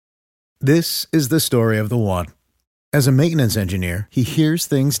This is the story of the one. As a maintenance engineer, he hears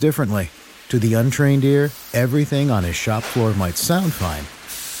things differently. To the untrained ear, everything on his shop floor might sound fine,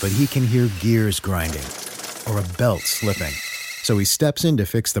 but he can hear gears grinding or a belt slipping. So he steps in to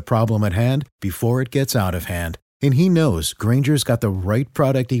fix the problem at hand before it gets out of hand. And he knows Grainger's got the right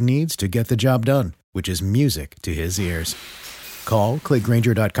product he needs to get the job done, which is music to his ears. Call, click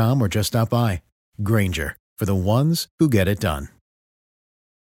Grainger.com, or just stop by. Grainger, for the ones who get it done.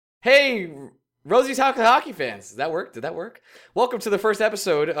 Hey, Rosie's Hockey fans. Did that work? Welcome to the first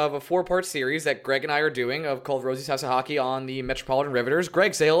episode of a 4-part series that Greg and I are doing called Rosie's House of Hockey on the Metropolitan Riveters.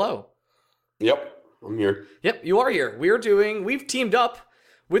 Greg, say hello. Yep, I'm here. Yep, you are here. We've teamed up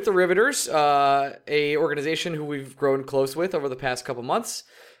with the Riveters, a organization who we've grown close with over the past couple months,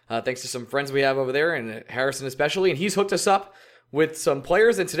 thanks to some friends we have over there, and Harrison especially, and he's hooked us up with some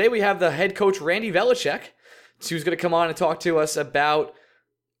players, and today we have the head coach, Randy Velichek, who's going to come on and talk to us about,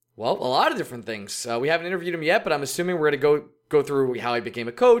 well, a lot of different things. We haven't interviewed him yet, but I'm assuming we're going to go through how he became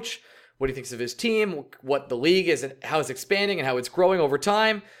a coach, what he thinks of his team, what the league is, and how it's expanding and how it's growing over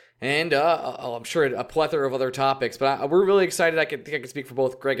time, and I'm sure a plethora of other topics. But we're really excited. I think I can speak for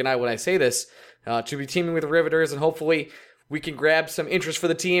both Greg and I when I say this, to be teaming with the Riveters, and hopefully we can grab some interest for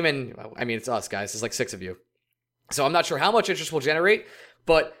the team. And I mean, it's us, guys. There's like 6 of you. So I'm not sure how much interest we'll generate,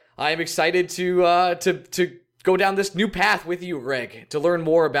 but I am excited to go down this new path with you, Greg, to learn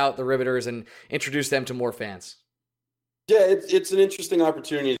more about the Riveters and introduce them to more fans. Yeah, it's an interesting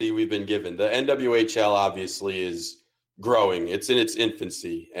opportunity we've been given. The NWHL obviously is growing. It's in its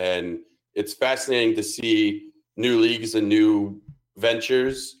infancy, and it's fascinating to see new leagues and new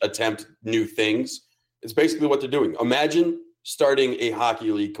ventures attempt new things. It's basically what they're doing. Imagine starting a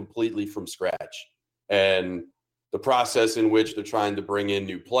hockey league completely from scratch, and the process in which they're trying to bring in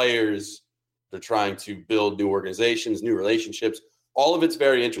new players, they're trying to build new organizations, new relationships. All of it's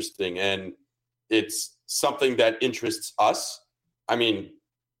very interesting, and it's something that interests us. I mean,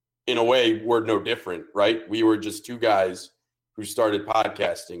 in a way, we're no different, right? We were just 2 guys who started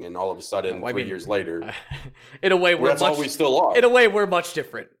podcasting, and all of a sudden, 3 years later, in a way, that's all we still are. In a way, we're much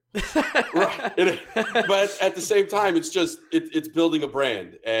different. Right. But at the same time, it's building a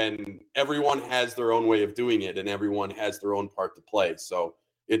brand, and everyone has their own way of doing it, and everyone has their own part to play. So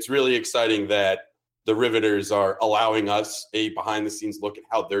it's really exciting that the Riveters are allowing us a behind-the-scenes look at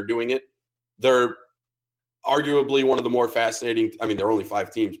how they're doing it. They're arguably one of the more fascinating. I mean, there are only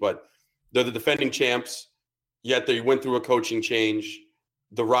 5 teams, but they're the defending champs, yet they went through a coaching change.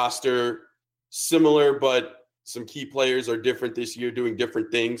 The roster, similar, but some key players are different this year, doing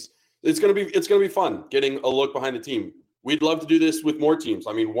different things. It's gonna be fun getting a look behind the team. We'd love to do this with more teams.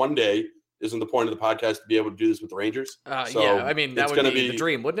 I mean, one day isn't the point of the podcast to be able to do this with the Rangers? Yeah, I mean, that would be the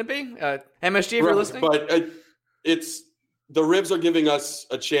dream, wouldn't it be? MSG, if you're listening. But it's the Rivs are giving us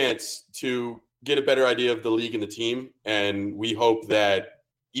a chance to get a better idea of the league and the team, and we hope that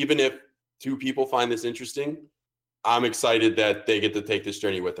even if 2 people find this interesting, I'm excited that they get to take this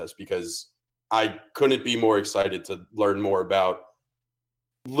journey with us, because I couldn't be more excited to learn more about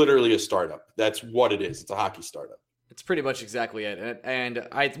literally a startup. That's what it is. It's a hockey startup. It's pretty much exactly it. And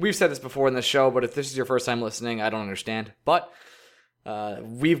we've said this before in the show, but if this is your first time listening, I don't understand. But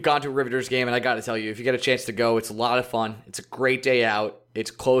we've gone to a Riveters game, and I got to tell you, if you get a chance to go, it's a lot of fun. It's a great day out.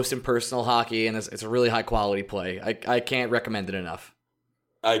 It's close and personal hockey, and it's a really high-quality play. I can't recommend it enough.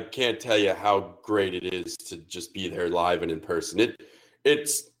 I can't tell you how great it is to just be there live and in person.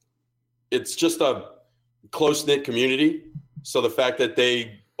 It's just a close-knit community. So the fact that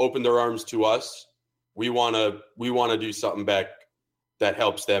they opened their arms to us, we want to do something back that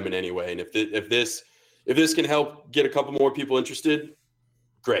helps them in any way. And if this can help get a couple more people interested,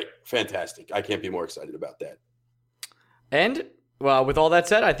 great, fantastic. I can't be more excited about that. And well, with all that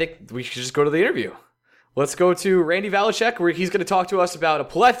said, I think we should just go to the interview. Let's go to Randy Velichek, where he's going to talk to us about a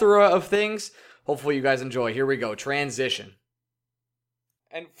plethora of things. Hopefully you guys enjoy. Here we go. Transition.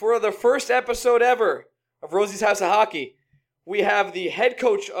 And for the first episode ever of Rosie's House of Hockey, we have the head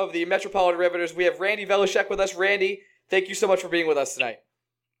coach of the Metropolitan Riveters. We have Randy Velichek with us. Randy, thank you so much for being with us tonight.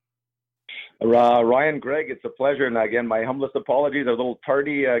 Ryan, Greg, it's a pleasure. And again, my humblest apologies. I was a little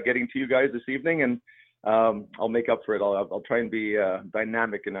tardy getting to you guys this evening, and I'll make up for it. I'll try and be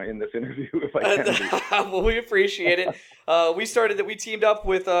dynamic in this interview if I can. Well, we appreciate it. We teamed up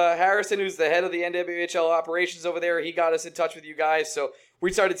with Harrison, who's the head of the NWHL operations over there. He got us in touch with you guys. So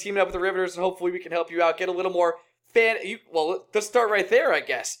we started teaming up with the Riveters, and hopefully we can help you out, get a little more well, let's start right there, I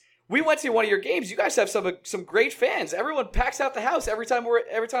guess. We went to one of your games. You guys have some great fans. Everyone packs out the house every time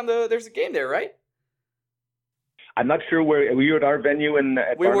there's a game there, right? I'm not sure were you at our venue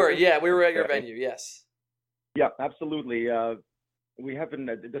we were at your venue, yes. Yeah, absolutely. we haven't,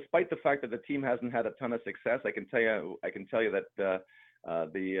 despite the fact that the team hasn't had a ton of success. I can tell you that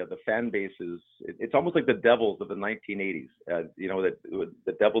the fan base it's almost like the Devils of the 1980s. That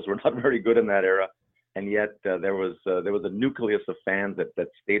the Devils were not very good in that era, and yet there was a nucleus of fans that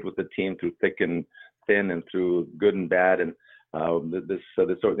stayed with the team through thick and thin and through good and bad. And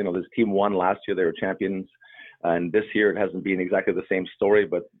this team won last year; they were champions. And this year it hasn't been exactly the same story,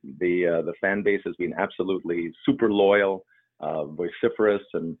 but the fan base has been absolutely super loyal, vociferous,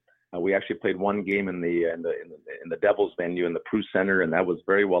 and we actually played one game in the Devils venue in the Prue Center, and that was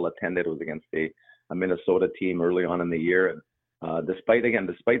very well attended. It was against a Minnesota team early on in the year, and despite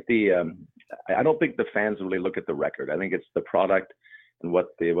the, I don't think the fans really look at the record. I think it's the product and what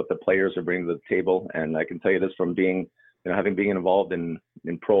the players are bringing to the table. And I can tell you this from having been involved in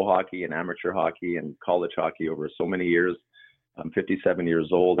pro hockey and amateur hockey and college hockey over so many years. I'm 57 years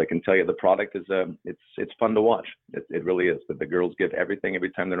old. I can tell you the product is it's fun to watch. It really is. The girls give everything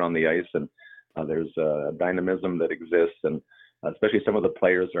every time they're on the ice, and there's a dynamism that exists, and especially some of the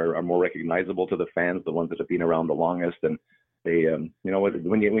players are more recognizable to the fans, the ones that have been around the longest. And they,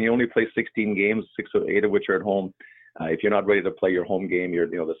 when you only play 16 games, 6 or 8 of which are at home, if you're not ready to play your home game,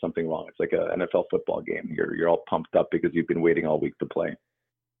 there's something wrong. It's like an NFL football game. You're all pumped up because you've been waiting all week to play.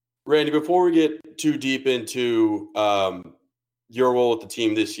 Randy, before we get too deep into your role with the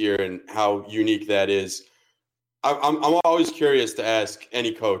team this year and how unique that is, I'm always curious to ask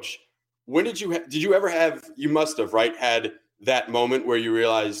any coach, when did you ever have, you must have, right, had that moment where you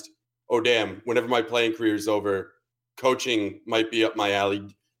realized, oh, damn, whenever my playing career is over, coaching might be up my alley?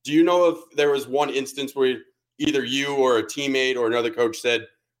 Do you know if there was one instance where either you or a teammate or another coach said,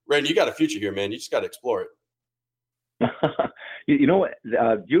 Randy, you got a future here, man. You just got to explore it? Do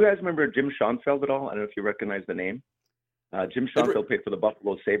you guys remember Jim Schoenfeld at all? I don't know if you recognize the name. Jim Schoenfeld played for the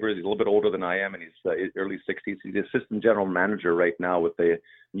Buffalo Sabres. He's a little bit older than I am, and he's early 60s. He's the assistant general manager right now with the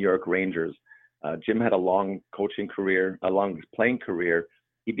New York Rangers. Jim had a long coaching career, a long playing career.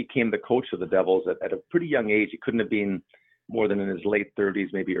 He became the coach of the Devils at a pretty young age. He couldn't have been more than in his late 30s,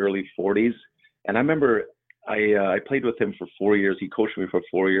 maybe early 40s. And I remember I played with him for 4 years. He coached me for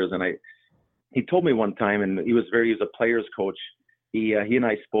 4 years, and he told me one time, and he was a player's coach. He and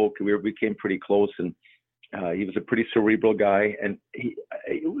I spoke. We became pretty close, and he was a pretty cerebral guy. And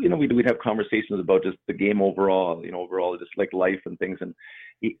we'd have conversations about just the game overall, just like life and things. And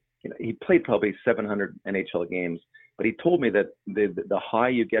he played probably 700 NHL games, but he told me that the high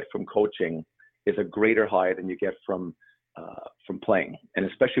you get from coaching is a greater high than you get from playing, and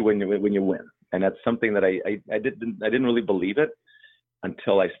especially when you win. And that's something that I didn't really believe it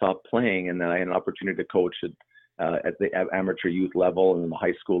until I stopped playing, and then I had an opportunity to coach at the amateur youth level and the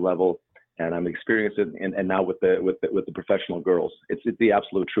high school level, and I'm experiencing it, and now with the professional girls. It's the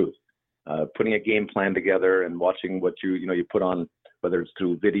absolute truth. Putting a game plan together and watching what you put on, whether it's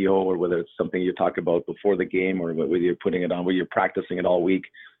through video or whether it's something you talk about before the game, or whether you're putting it on, where you're practicing it all week.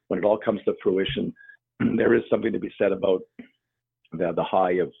 When it all comes to fruition, there is something to be said about the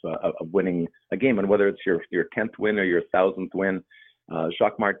high of winning a game, and whether it's your 10th win or your 1,000th win.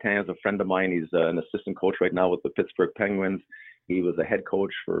 Jacques Martin is a friend of mine. He's an assistant coach right now with the Pittsburgh Penguins. He was a head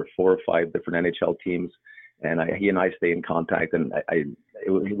coach for 4 or 5 different NHL teams, and he and I stay in contact. And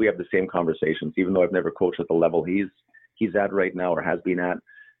we have the same conversations, even though I've never coached at the level he's at right now or has been at.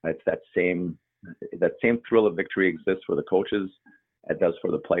 It's that same thrill of victory exists for the coaches. It does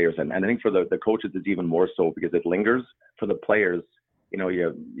for the players, and I think for the coaches it's even more so because it lingers. For the players,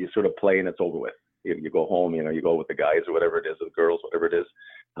 you sort of play and it's over with. You go home, you go with the guys or whatever it is, or the girls, whatever it is.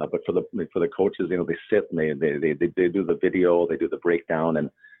 But for the coaches, they sit and they do the video, they do the breakdown,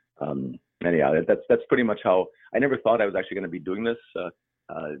 and yeah, that's pretty much how. I never thought I was actually going to be doing this.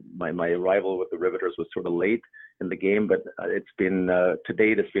 My arrival with the Riveters was sort of late in the game, but it's been to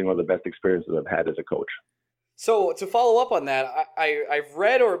date, it's been one of the best experiences I've had as a coach. So to follow up on that, I've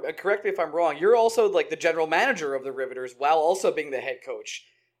read, or correct me if I'm wrong, you're also like the general manager of the Riveters while also being the head coach.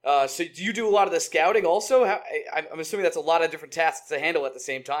 So do you do a lot of the scouting also? I'm assuming that's a lot of different tasks to handle at the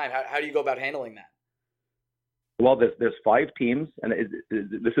same time. How do you go about handling that? Well, there's 5 teams, and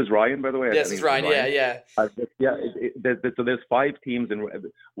this is Ryan, by the way. Yes, this is Ryan. Yeah. So there's 5 teams, and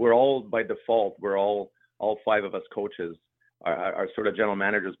we're all by default. We're all 5 of us coaches are sort of general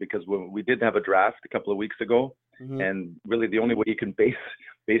managers, because we did have a draft a couple of weeks ago, and really the only way you can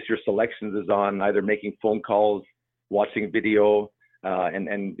base your selections is on either making phone calls, watching video,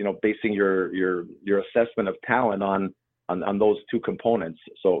 and basing your assessment of talent on those 2 components.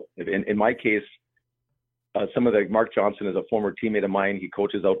 So in my case, Mark Johnson is a former teammate of mine. He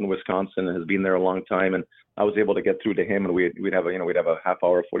coaches out in Wisconsin and has been there a long time, and I was able to get through to him, and we'd have a half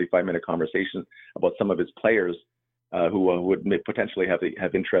hour, 45-minute conversation about some of his players. who would potentially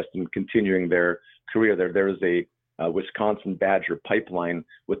have interest in continuing their career there. There is a Wisconsin Badger pipeline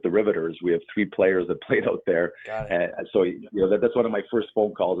with the Riveters. We have 3 players that played out there. So that's one of my first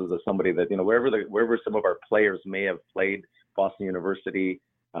phone calls is somebody that wherever some of our players may have played, Boston University.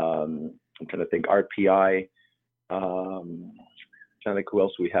 I'm trying to think RPI. Trying to think who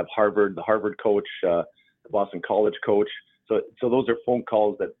else we have. Harvard, the Harvard coach, the Boston College coach. So those are phone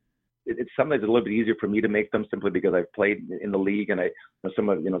calls that it's sometimes a little bit easier for me to make them simply because I've played in the league and some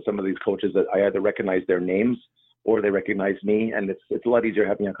of these coaches that I either recognize their names or they recognize me, and it's a lot easier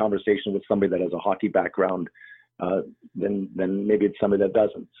having a conversation with somebody that has a hockey background than maybe it's somebody that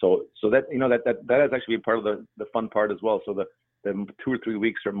doesn't. So that that has actually been part of the fun part as well. So the 2 or 3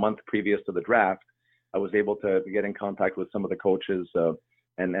 weeks or month previous to the draft, I was able to get in contact with some of the coaches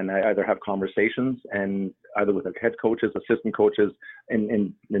and I either have conversations and either with the head coaches, assistant coaches, and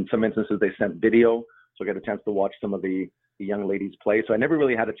in some instances they sent video, so I got a chance to watch some of the young ladies play. So I never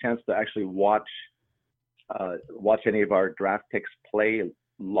really had a chance to actually watch any of our draft picks play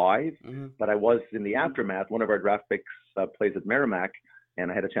live, but I was in the aftermath. One of our draft picks plays at Merrimack,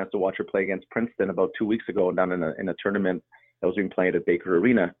 and I had a chance to watch her play against Princeton about 2 weeks ago down in a tournament that was being played at Baker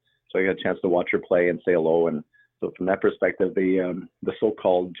Arena. So I got a chance to watch her play and say hello. And so from that perspective, the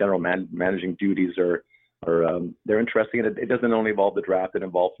so-called general managing duties are they're interesting. And it doesn't only involve the draft; it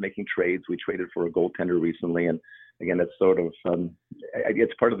involves making trades. We traded for a goaltender recently, and again, it's sort of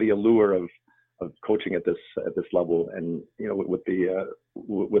it's part of the allure of coaching at this level, and with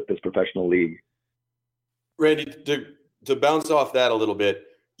this professional league. Randy, to bounce off that a little bit,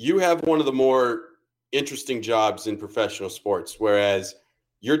 you have one of the more interesting jobs in professional sports, whereas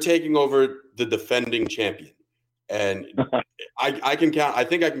you're taking over the defending champion. And I can count. I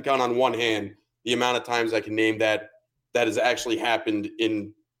think I can count on one hand the amount of times I can name that has actually happened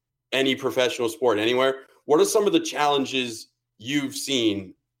in any professional sport anywhere. What are some of the challenges you've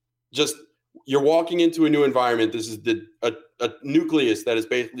seen? Just you're walking into a new environment. This is a nucleus that has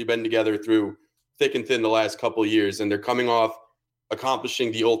basically been together through thick and thin the last couple of years, and they're coming off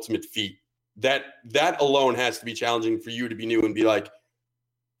accomplishing the ultimate feat. That alone has to be challenging for you to be new and be like,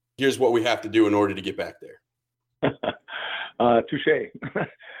 here's what we have to do in order to get back there. Touche.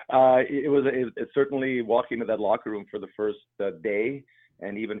 It certainly walking into that locker room for the first day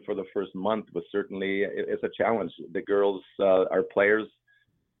and even for the first month was certainly it's a challenge. The girls, our players,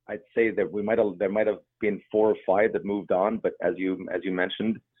 I'd say that there might have been 4 or 5 that moved on, but as you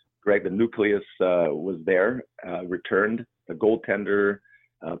mentioned, Greg, the nucleus was there, returned. The goaltender,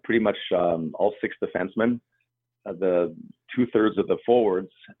 pretty much all 6 defensemen, the 2/3 of the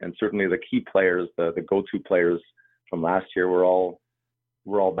forwards, and certainly the key players, the go-to players from last year were all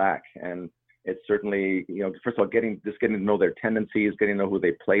back. And it's certainly, first of all, getting to know their tendencies, getting to know who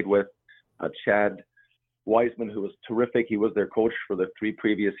they played with. Chad Wiseman, who was terrific. He was their coach for the 3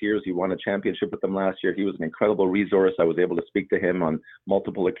 previous years. He won a championship with them last year. He was an incredible resource. I was able to speak to him on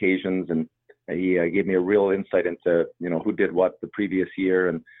multiple occasions, and he gave me a real insight into, who did what the previous year,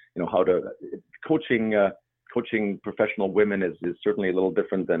 and, how to coaching professional women is certainly a little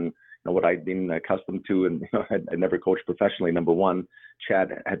different than what I'd been accustomed to, and I never coached professionally. Number one,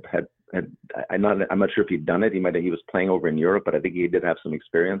 Chad had I'm not sure if he'd done it. He was playing over in Europe, but I think he did have some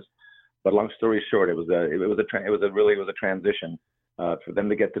experience. But long story short, it was a transition for them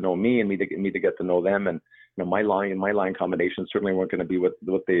to get to know me and me to get to know them. And my line combinations certainly weren't going to be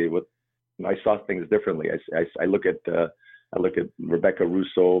what I saw things differently. I look at Rebecca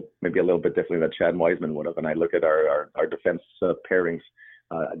Russo maybe a little bit differently than Chad Wiseman would have, and I look at our defense pairings.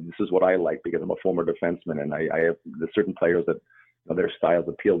 This is what I like because I'm a former defenseman, and I have the certain players that their styles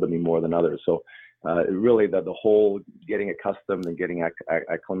appeal to me more than others. So really, the whole getting accustomed and getting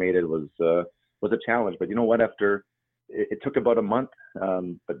acclimated was a challenge. But you know what? After it took about a month,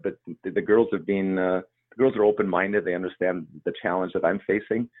 but the girls have been the girls are open-minded. They understand the challenge that I'm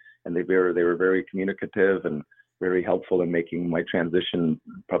facing, and they were very communicative and very helpful in making my transition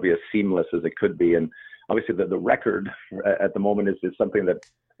probably as seamless as it could be. And obviously the record at the moment is something that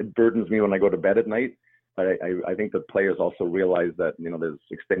it burdens me when I go to bed at night. But I think the players also realize that, there's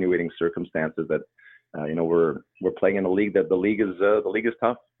extenuating circumstances that, we're playing in a league that the league is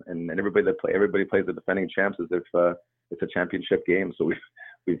tough, and everybody plays the defending champs as if it's a championship game. So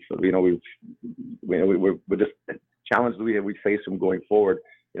we're just challenged we face from going forward,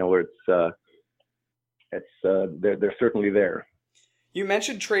 where they're certainly there. You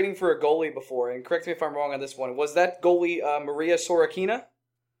mentioned trading for a goalie before, and correct me if I'm wrong on this one. Was that goalie Maria Sorokina?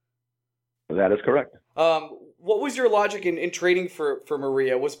 That is correct. What was your logic in trading for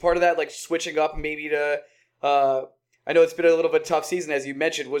Maria? Was part of that like switching up maybe to? I know it's been a little bit tough season, as you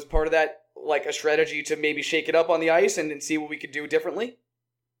mentioned. Was part of that like a strategy to maybe shake it up on the ice and see what we could do differently?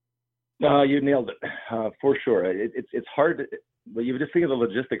 You nailed it, for sure. It's hard, but you just think of the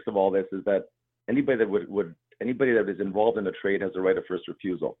logistics of all this. Is that anybody that is involved in a trade has a right of first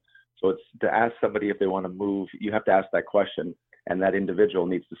refusal. So it's to ask somebody if they want to move. You have to ask that question, and that individual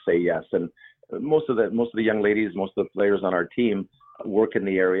needs to say yes. And most of the young ladies, most of the players on our team work in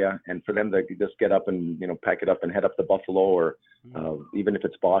the area, and for them to just get up and pack it up and head up to Buffalo, or even if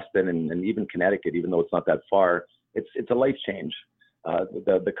it's Boston and even Connecticut, even though it's not that far, it's a life change.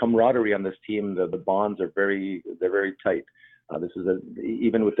 The camaraderie on this team, the bonds are they're very tight. This is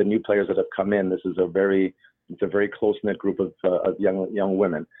even with the new players that have come in, it's a very close knit group of young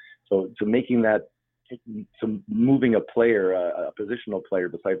women. So moving a player, a positional player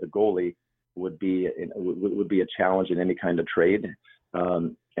besides the goalie would be a challenge in any kind of trade.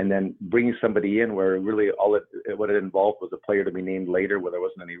 And then bringing somebody in where really what it involved was a player to be named later, where there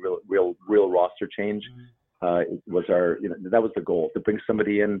wasn't any real roster change. That was the goal, to bring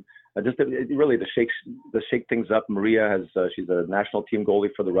somebody in just to shake things up. Maria she's a national team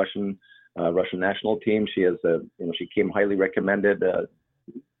goalie for the Russian national team. She has she came highly recommended.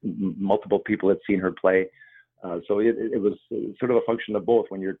 Multiple people had seen her play. So it was sort of a function of both.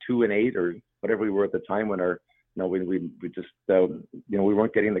 When you're 2 and 8 or whatever we were at the time, when we just we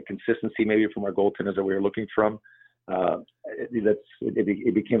weren't getting the consistency maybe from our goaltenders that we were looking from.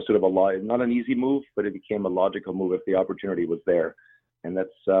 It became sort of not an easy move, but it became a logical move if the opportunity was there. And that's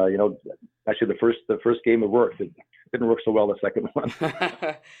actually the first game it worked. It didn't work so well the second one.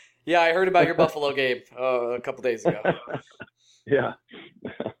 Yeah, I heard about your Buffalo game a couple days ago. Yeah.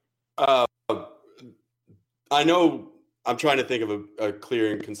 I know I'm trying to think of a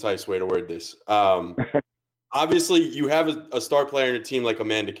clear and concise way to word this. Obviously, you have a star player in your team like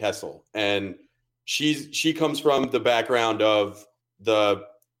Amanda Kessel, and she comes from the background of the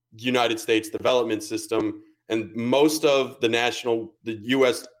United States development system, and most of the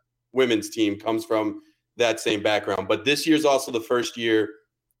U.S. women's team comes from that same background. But this year's also the first year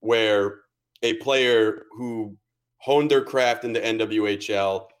where a player who honed their craft in the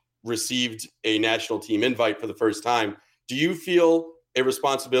NWHL received a national team invite for the first time. Do you feel a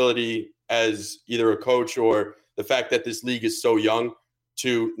responsibility as either a coach or the fact that this league is so young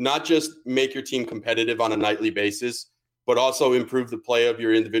to not just make your team competitive on a nightly basis, but also improve the play of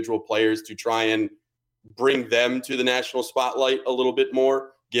your individual players to try and bring them to the national spotlight a little bit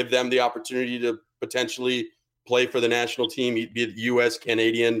more, give them the opportunity to potentially play for the national team, be it U.S.,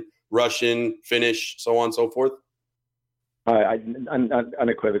 Canadian, Russian, Finnish, so on and so forth?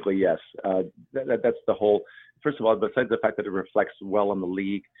 Unequivocally, yes. That's the whole. First of all, besides the fact that it reflects well on the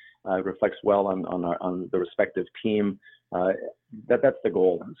league, reflects well on the respective team, that's the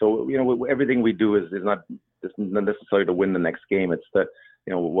goal. So everything we do is not necessarily to win the next game. It's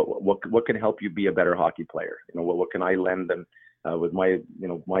what can help you be a better hockey player. What can I lend them with my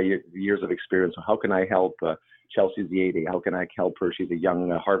years of experience? How can I help Chelsea Ziade? How can I help her? She's a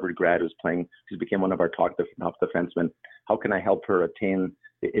young Harvard grad she's became one of our top defensemen. How can I help her attain,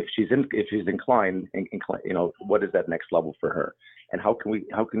 if she's inclined, what is that next level for her? And how can we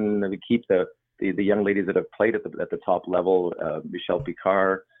keep the young ladies that have played at the top level, Michelle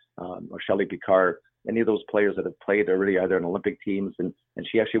Picard or Shelley Picard, any of those players that have played already either in Olympic teams, and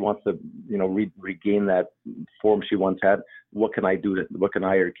she actually wants to regain that form she once had. What can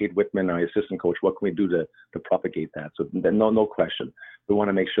I or Kate Whitman, our assistant coach, what can we do to propagate that? So no question, we want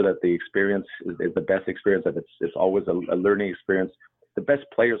to make sure that the experience is the best experience, that it's always a learning experience. The best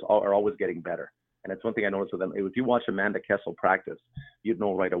players are always getting better. And that's one thing I noticed with them. If you watch Amanda Kessel practice, you'd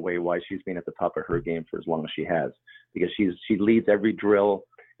know right away why she's been at the top of her game for as long as she has, because she leads every drill.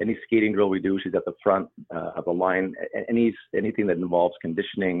 Any skating drill we do, she's at the front of the line. Anything that involves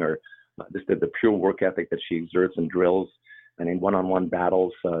conditioning or just the pure work ethic that she exerts in drills and in one-on-one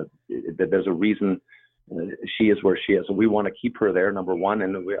battles, there's a reason she is where she is. So we want to keep her there, number one,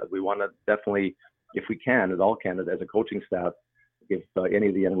 and we want to definitely, if we can, as a coaching staff, give any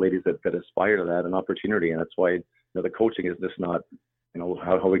of the young ladies that aspire to that an opportunity. And that's why the coaching is just not,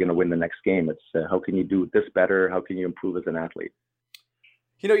 how are we going to win the next game? It's how can you do this better? How can you improve as an athlete?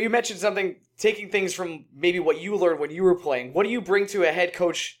 You mentioned something, taking things from maybe what you learned when you were playing. What do you bring to a head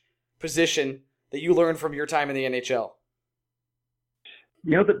coach position that you learned from your time in the NHL?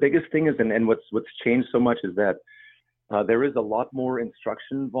 The biggest thing is, and what's changed so much is that there is a lot more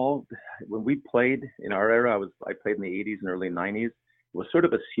instruction involved. When we played in our era, I played in the 80s and early 90s. It was sort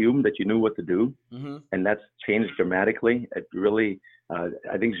of assumed that you knew what to do, and that's changed dramatically. It really,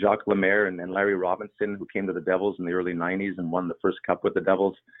 I think Jacques Lemaire and Larry Robinson, who came to the Devils in the early 90s and won the first cup with the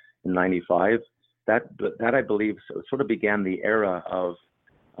Devils in 95, that I believe sort of began the era of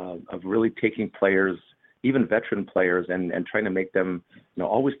of really taking players, even veteran players, and trying to make them,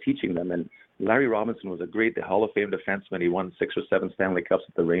 always teaching them. And Larry Robinson was a great Hall of Fame defenseman. He won 6 or 7 Stanley Cups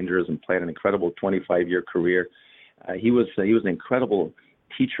with the Rangers and played an incredible 25-year career. He was an incredible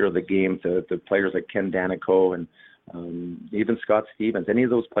teacher of the game to players like Ken Danico and even Scott Stevens. Any of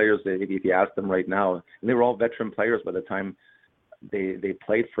those players, if you ask them right now, and they were all veteran players by the time they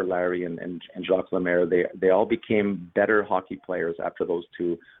played for Larry and Jacques Lemaire, they all became better hockey players after those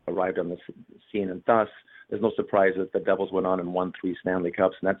two arrived on the scene. And thus, there's no surprise that the Devils went on and won 3 Stanley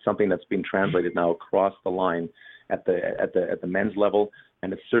Cups. And that's something that's been translated now across the line at the men's level.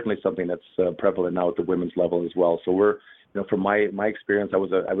 And it's certainly something that's prevalent now at the women's level as well. So we're, from my experience, I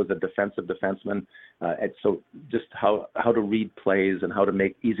was a defensive defenseman. And so just how to read plays and how to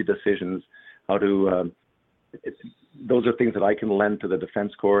make easy decisions, how to those are things that I can lend to the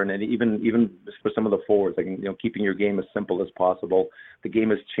defense core, and even for some of the forwards, like keeping your game as simple as possible. The game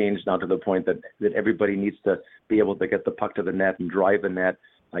has changed now to the point that everybody needs to be able to get the puck to the net and drive the net.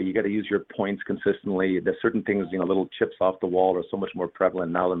 You got to use your points consistently. There's certain things, little chips off the wall are so much more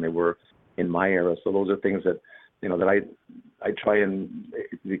prevalent now than they were in my era. So those are things that that I try and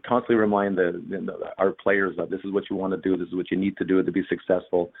constantly remind our players that this is what you want to do, this is what you need to do to be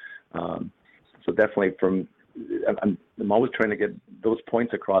successful. So definitely I'm always trying to get those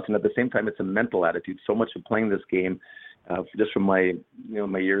points across, and at the same time, it's a mental attitude. So much of playing this game, just from my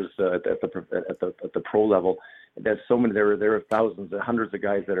my years at the pro level, there's so many. There are thousands, hundreds of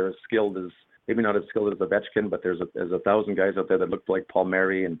guys that are as skilled as, maybe not as skilled as Ovechkin, but there's 1,000 guys out there that look like Paul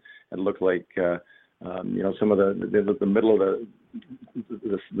Mary and look like some of the middle of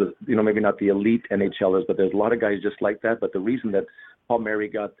the maybe not the elite NHLers, but there's a lot of guys just like that. But the reason that Paul Mary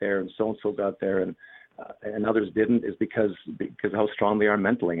got there and so got there and others didn't is because how strong they are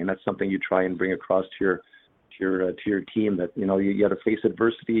mentally, and that's something you try and bring across to your team, that you got to face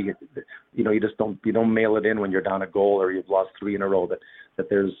adversity. You just don't mail it in when you're down a goal or you've lost 3 in a row. That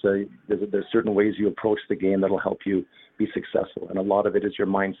there's certain ways you approach the game that'll help you be successful, and a lot of it is your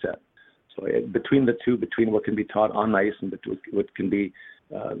mindset. So between the two, between what can be taught on ice and what can be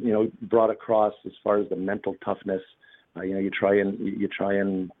brought across as far as the mental toughness, you try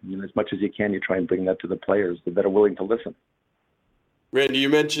and as much as you can, you try and bring that to the players that are willing to listen. Randy, you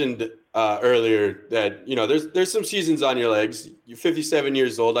mentioned earlier that there's some seasons on your legs. You're 57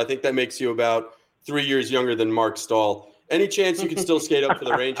 years old. I think that makes you about 3 years younger than Mark Stahl. Any chance you can still skate up for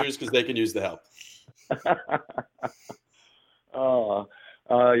the Rangers, because they can use the help?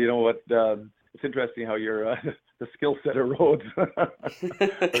 You know what? It's interesting how your the skill set erodes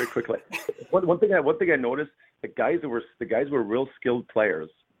very quickly. One thing I noticed, the guys were real skilled players.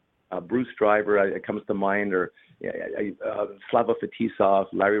 Bruce Driver, it comes to mind, or Slava Fetisov,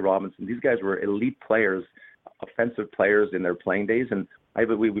 Larry Robinson. These guys were elite players, offensive players in their playing days. And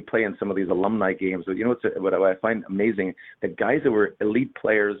we play in some of these alumni games. So, what I find amazing, the guys that were elite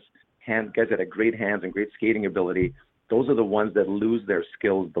players, guys that had great hands and great skating ability, those are the ones that lose their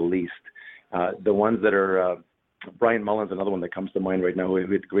skills the least. The ones that are, Brian Mullen's another one that comes to mind right now, who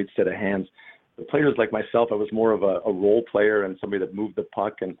had a great set of hands. The players like myself, I was more of a role player and somebody that moved the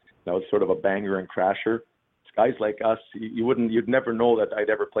puck, and I was sort of a banger and crasher. Guys like us, you'd never know that I'd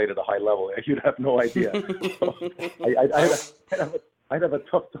ever played at a high level. You'd have no idea. So I'd have a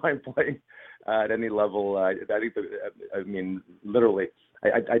tough time playing at any level. Literally.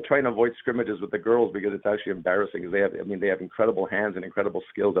 I try and avoid scrimmages with the girls because it's actually embarrassing. Because they have incredible hands and incredible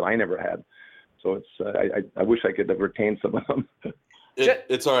skills that I never had. So it's I wish I could have retained some of them.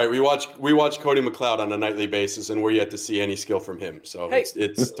 It's all right. We watch Cody McLeod on a nightly basis, and we're yet to see any skill from him. So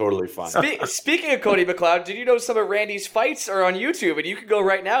it's totally fine. Speaking of Cody McLeod, did you know some of Randy's fights are on YouTube, and you can go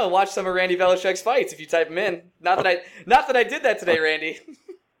right now and watch some of Randy Velishek's fights if you type them in. Not that I did that today, Randy.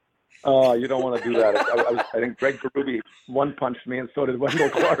 Oh, you don't want to do that. I think Greg Berube one-punched me, and so did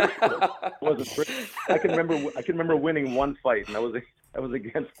Wendell Clark. I can remember winning one fight, and that was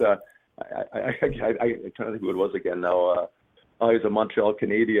against. I can't think who it was again now. He's a Montreal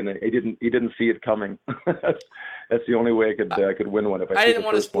Canadian. He didn't see it coming. That's the only way I could win one. If I didn't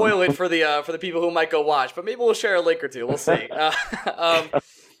want to spoil it for the people who might go watch, but maybe we'll share a link or two. We'll see. I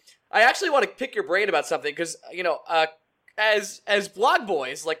actually want to pick your brain about something because as blog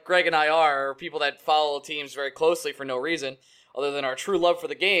boys like Greg and I are, or people that follow teams very closely for no reason other than our true love for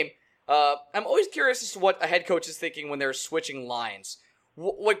the game, I'm always curious as to what a head coach is thinking when they're switching lines.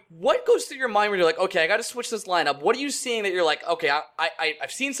 What goes through your mind when you're like, okay, I got to switch this line up? What are you seeing that you're like, okay,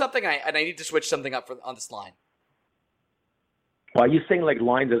 I've seen something and I need to switch something up on this line? Well, are you saying like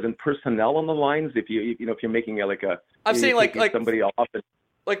lines as in personnel on the lines? If you're making I'm saying like somebody off.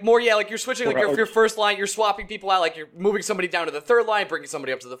 Like more, yeah, like you're switching, like your first line, you're swapping people out, like you're moving somebody down to the third line, bringing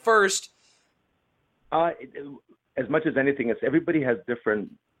somebody up to the first. As much as anything, it's everybody has different.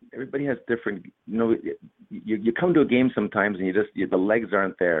 You come to a game sometimes and the legs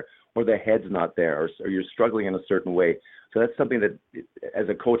aren't there, or the head's not there, or you're struggling in a certain way. So that's something that, as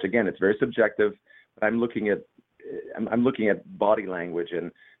a coach, again, it's very subjective. But I'm looking at body language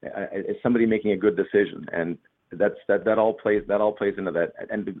and is somebody making a good decision, and that all plays into that.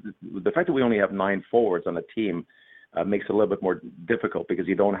 And the fact that we only have 9 forwards on the team makes it a little bit more difficult, because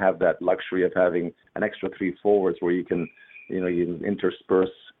you don't have that luxury of having an extra 3 forwards where you can intersperse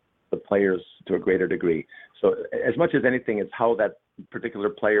the players to a greater degree. So as much as anything, it's how that particular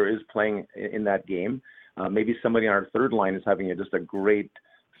player is playing in that game. Maybe somebody on our third line is having just a great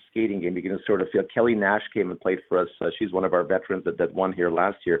skating game. You can just sort of feel. Kelly Nash came and played for us. She's one of our veterans that won here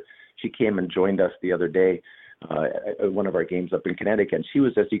last year. She came and joined us the other day at one of our games up in Connecticut. And she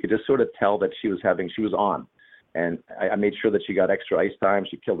was you could just sort of tell that she was on. And I made sure that she got extra ice time.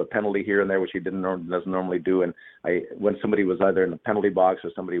 She killed a penalty here and there, which she doesn't normally do. And when somebody was either in the penalty box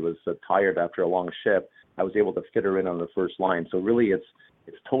or somebody was tired after a long shift, I was able to fit her in on the first line. So really, it's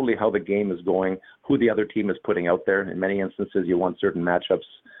totally how the game is going, who the other team is putting out there. In many instances, you want certain matchups.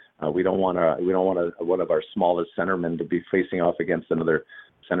 We don't want one of our smallest centermen to be facing off against another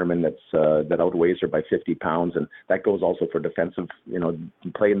centerman that outweighs her by 50 pounds, and that goes also for defensive.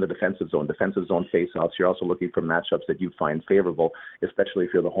 Play in the defensive zone face-offs. You're also looking for matchups that you find favorable, especially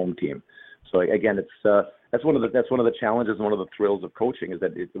if you're the home team. So again, that's one of the challenges and one of the thrills of coaching, is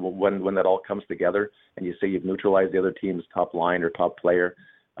that when that all comes together and you say you've neutralized the other team's top line or top player,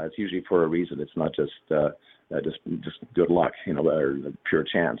 it's usually for a reason. It's not just good luck, or pure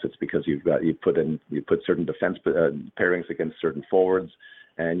chance. It's because you put certain defense pairings against certain forwards,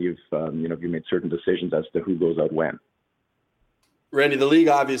 and you made certain decisions as to who goes out when. Randy, the league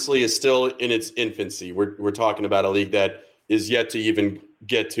obviously is still in its infancy. We're talking about a league that is yet to even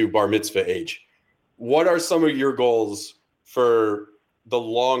get to bar mitzvah age. What are some of your goals for the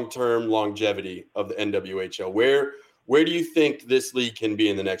long-term longevity of the NWHL? Where do you think this league can be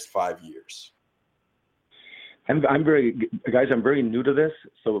in the next 5 years? I'm very new to this.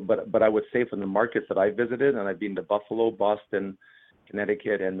 So, but I would say from the markets that I visited, and I've been to Buffalo, Boston,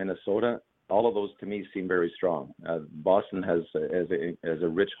 Connecticut, and Minnesota, all of those to me seem very strong. Boston has a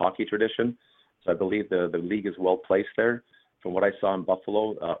rich hockey tradition, so I believe the league is well placed there. From what I saw in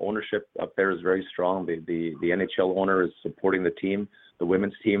Buffalo, ownership up there is very strong. The NHL owner is supporting the team. The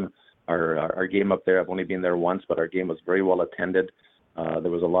women's team, our game up there, I've only been there once, but our game was very well attended.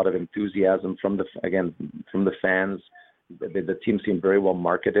 There was a lot of enthusiasm from the fans. The team seemed very well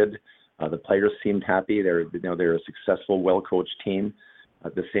marketed. The players seemed happy. They're a successful, well-coached team.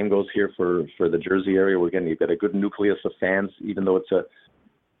 The same goes here for the Jersey area. You've got a good nucleus of fans, even though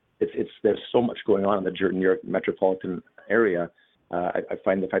there's so much going on in the New York metropolitan area. I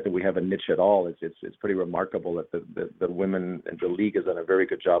find the fact that we have a niche at all, it's pretty remarkable that the women and the league has done a very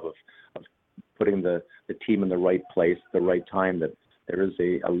good job of putting the team in the right place, the right time, that there is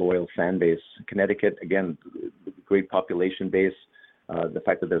a loyal fan base. Connecticut, again, great population base. The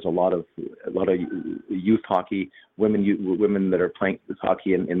fact that there's a lot of youth hockey, women that are playing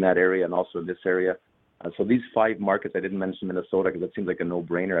hockey in that area and also in this area. So these 5 markets, I didn't mention Minnesota because it seems like a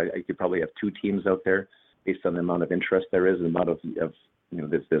no-brainer. I could probably have 2 teams out there based on the amount of interest there is, the amount of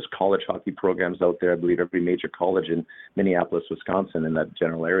there's college hockey programs out there. I believe every major college in Minneapolis, Wisconsin, in that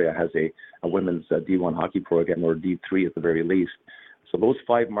general area has a women's D1 hockey program, or D3 at the very least. So those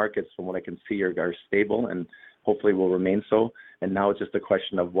 5 markets, from what I can see, are stable and hopefully will remain so. And now it's just a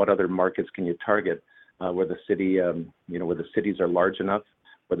question of what other markets can you target where the city, where the cities are large enough,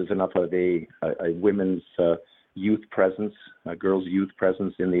 where there's enough of a women's youth presence, girls' youth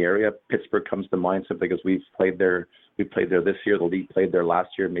presence in the area. Pittsburgh comes to mind simply because we played there this year. The league played there last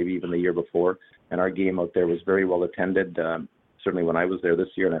year, maybe even the year before, and our game out there was very well attended. Certainly when I was there this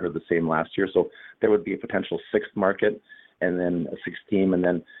year, and I heard the same last year. So there would be a potential 6th market, and then a 6th team, and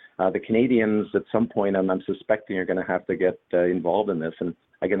then the Canadians at some point, I'm suspecting, are going to have to get involved in this. And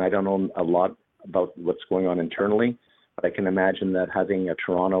again, I don't know a lot about what's going on internally, but I can imagine that having a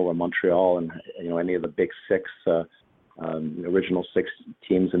Toronto or Montreal and any of the big 6, original 6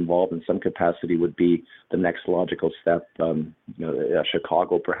 teams involved in some capacity would be the next logical step.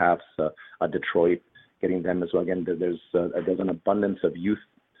 Chicago, perhaps, Detroit, getting them as well. Again, there's an abundance of youth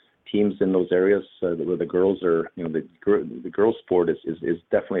teams in those areas where the girls are, the girls' sport is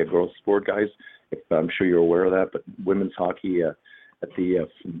definitely a girls' sport, guys. I'm sure you're aware of that. But women's hockey at the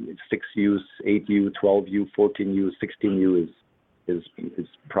 6U, 8U, 12U, 14U, 16U is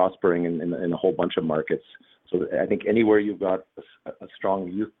prospering in a whole bunch of markets. So I think anywhere you've got a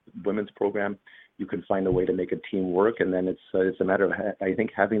strong youth women's program, you can find a way to make a team work. And then it's a matter of, I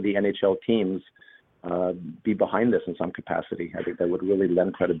think, having the NHL teams be behind this in some capacity. I think that would really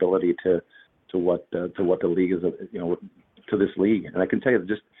lend credibility to what the league is, to this league. And I can tell you,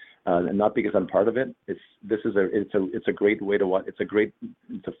 just and not because I'm part of it, it's a great way to watch. It's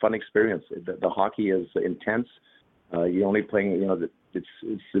a fun experience. The hockey is intense. You're only playing,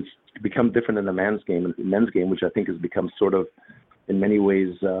 it's become different in the men's game, which I think has become sort of, in many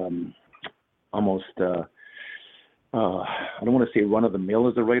ways, almost, I don't want to say run of the mill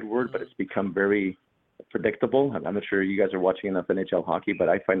is the right word, but it's become very predictable. I'm not sure you guys are watching enough NHL hockey, but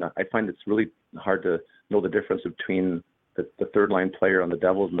I find it's really hard to know the difference between the third line player on the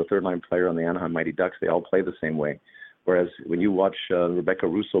Devils and the third line player on the Anaheim Mighty Ducks. They all play the same way. Whereas when you watch Rebecca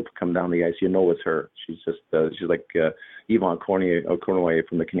Russo come down the ice, it's her. She's like Yvonne Cormier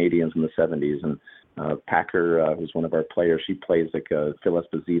from the Canadiens in the 70s, and Packer, who's one of our players, she plays like Phil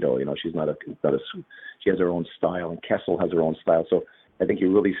Esposito. She has her own style, and Kessel has her own style. So I think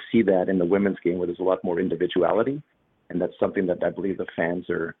you really see that in the women's game, where there's a lot more individuality, and that's something that I believe the fans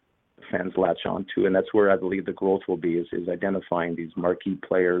latch on to, and that's where I believe the growth will be, is identifying these marquee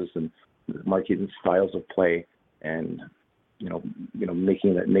players and marquee styles of play, and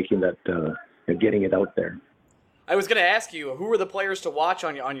making that getting it out there. I was going to ask you, who are the players to watch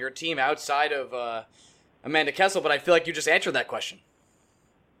on your team outside of Amanda Kessel, but I feel like you just answered that question.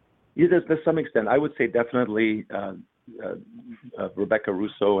 Yeah, to some extent. I would say definitely Rebecca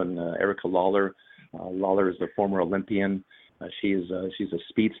Russo and Erica Lawler. Lawler is a former Olympian. She's a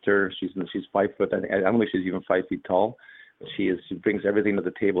speedster. She's 5 foot. I don't think she's even 5 feet tall. She brings everything to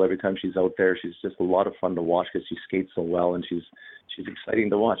the table every time she's out there. She's just a lot of fun to watch because she skates so well, and she's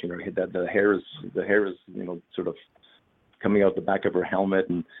exciting to watch. The hair is sort of coming out the back of her helmet,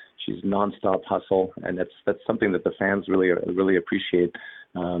 and she's nonstop hustle, and that's something that the fans really appreciate.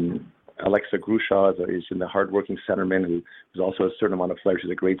 Alexa Grushaw is the hardworking centerman who's also a certain amount of flair. She's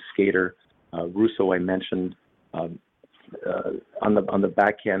a great skater. Russo, I mentioned. On the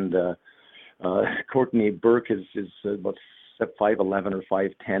back end, Courtney Burke is about 5'11" or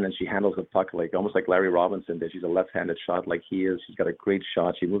 5'10", and she handles the puck almost like Larry Robinson did. She's a left-handed shot like he is. She's got a great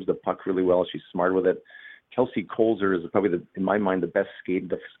shot. She moves the puck really well. She's smart with it. Kelsey Colzer is probably, in my mind, the best skating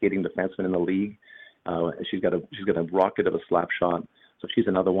defenseman in the league. She's got a rocket of a slap shot. So she's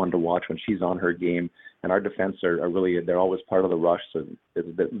another one to watch when she's on her game. And our defense they're always part of the rush. So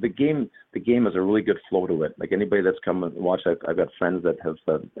the game has a really good flow to it. Like anybody that's come and watched, I've got friends that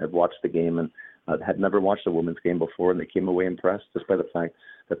have watched the game and had never watched a women's game before, and they came away impressed just by the fact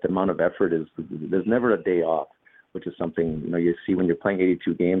that the amount of effort there's never a day off, which is something you see when you're playing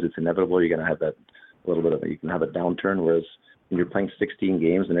 82 games. It's inevitable you're going to have that you can have a downturn. Whereas when you're playing 16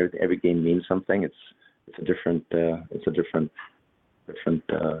 games and every game means something, it's a different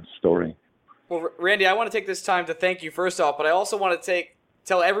story. Well, Randy, I want to take this time to thank you first off, but I also want to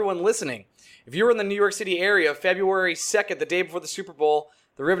tell everyone listening, if you're in the New York City area, February 2nd, the day before the Super Bowl,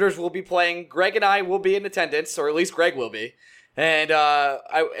 the Riveters will be playing. Greg and I will be in attendance, or at least Greg will be. And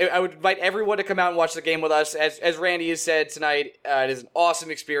I would invite everyone to come out and watch the game with us. As Randy has said tonight, it is an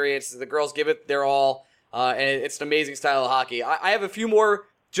awesome experience. The girls give it their all, and it's an amazing style of hockey. I have a few more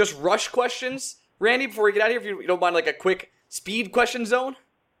just rush questions, Randy, before we get out of here, if you don't mind, like a quick speed question zone.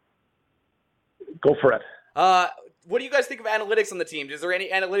 Go for it. What do you guys think of analytics on the team? Is there any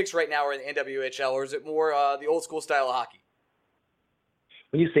analytics right now or in the NWHL, or is it more the old school style of hockey?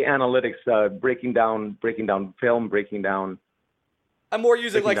 When you say analytics, breaking down film, breaking down. I'm more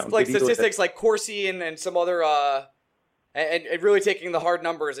using like statistics like Corsi and some other, and really taking the hard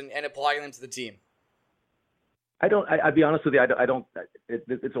numbers and applying them to the team. I'll be honest with you. I don't.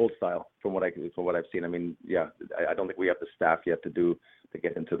 It's old style from what I've seen. I mean, yeah, I don't think we have the staff yet to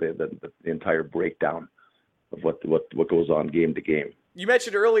get into the entire breakdown of what goes on game to game. You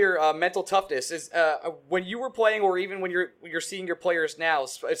mentioned earlier mental toughness. Is when you were playing, or even when you're seeing your players now,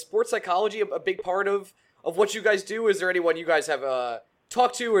 is sports psychology a big part of what you guys do? Is there anyone you guys have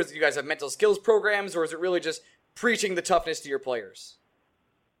talked to, or do you guys have mental skills programs, or is it really just preaching the toughness to your players?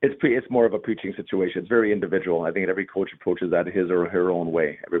 It's more of a preaching situation. It's very individual. I think every coach approaches that his or her own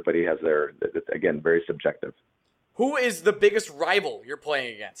way. Everybody has it's, again, very subjective. Who is the biggest rival you're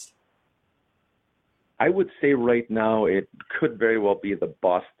playing against? I would say right now it could very well be the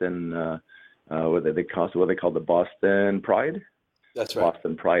Boston, what they call the Boston Pride. That's right.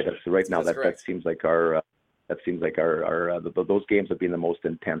 Boston Pride. That's right now. That seems like our those games have been the most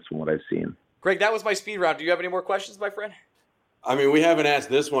intense from what I've seen. Greg, that was my speed round. Do you have any more questions, my friend? I mean, we haven't asked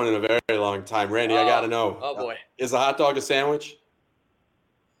this one in a very long time. Randy, I got to know. Oh, boy. Is a hot dog a sandwich?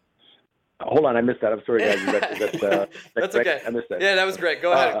 Hold on, I missed that. I'm sorry, guys. That's Greg? okay. I missed that. Yeah, that was great.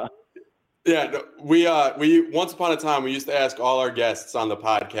 Go ahead. We once upon a time we used to ask all our guests on the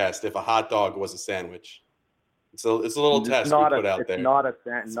podcast if a hot dog was a sandwich. So it's a little test we put out there. It's not a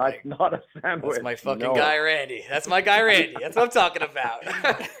sandwich. That's my fucking guy, Randy. That's my guy, Randy. That's what I'm talking about.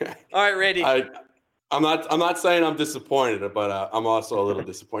 All right, Randy. I'm not saying I'm disappointed, but I'm also a little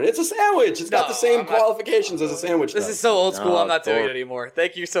disappointed. It's a sandwich. It's got the same qualifications as a sandwich. This is so old school. I'm not doing it anymore.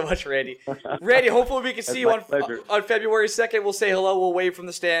 Thank you so much, Randy. Randy, hopefully we can see you on February 2nd. We'll say hello. We'll wave from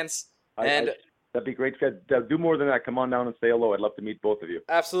the stands. That'd be great. Do more than that. Come on down and say hello. I'd love to meet both of you.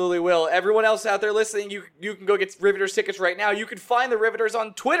 Absolutely will. Everyone else out there listening, you can go get Riveters tickets right now. You can find the Riveters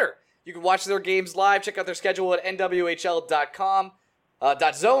on Twitter. You can watch their games live. Check out their schedule at nwhl.com.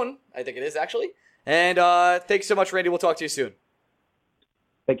 .zone, I think it is, actually. And thanks so much, Randy. We'll talk to you soon.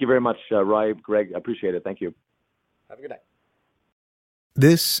 Thank you very much, Rye, Greg. I appreciate it. Thank you. Have a good night.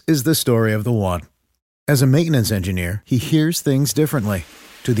 This is the story of the one. As a maintenance engineer, he hears things differently.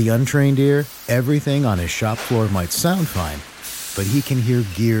 To the untrained ear, everything on his shop floor might sound fine, but he can hear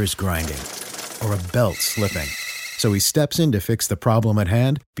gears grinding or a belt slipping. So he steps in to fix the problem at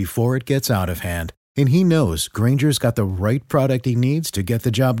hand before it gets out of hand. And he knows Grainger's got the right product he needs to get the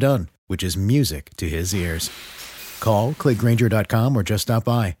job done, which is music to his ears. Call, click Grainger.com, or just stop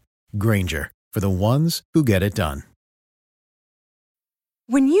by. Grainger, for the ones who get it done.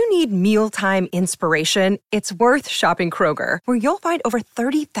 When you need mealtime inspiration, it's worth shopping Kroger, where you'll find over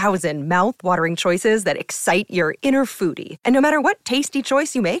 30,000 mouth-watering choices that excite your inner foodie. And no matter what tasty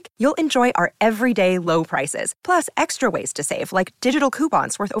choice you make, you'll enjoy our everyday low prices, plus extra ways to save, like digital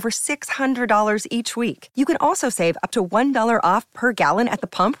coupons worth over $600 each week. You can also save up to $1 off per gallon at the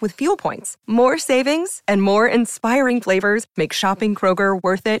pump with fuel points. More savings and more inspiring flavors make shopping Kroger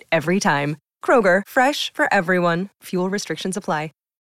worth it every time. Kroger, fresh for everyone. Fuel restrictions apply.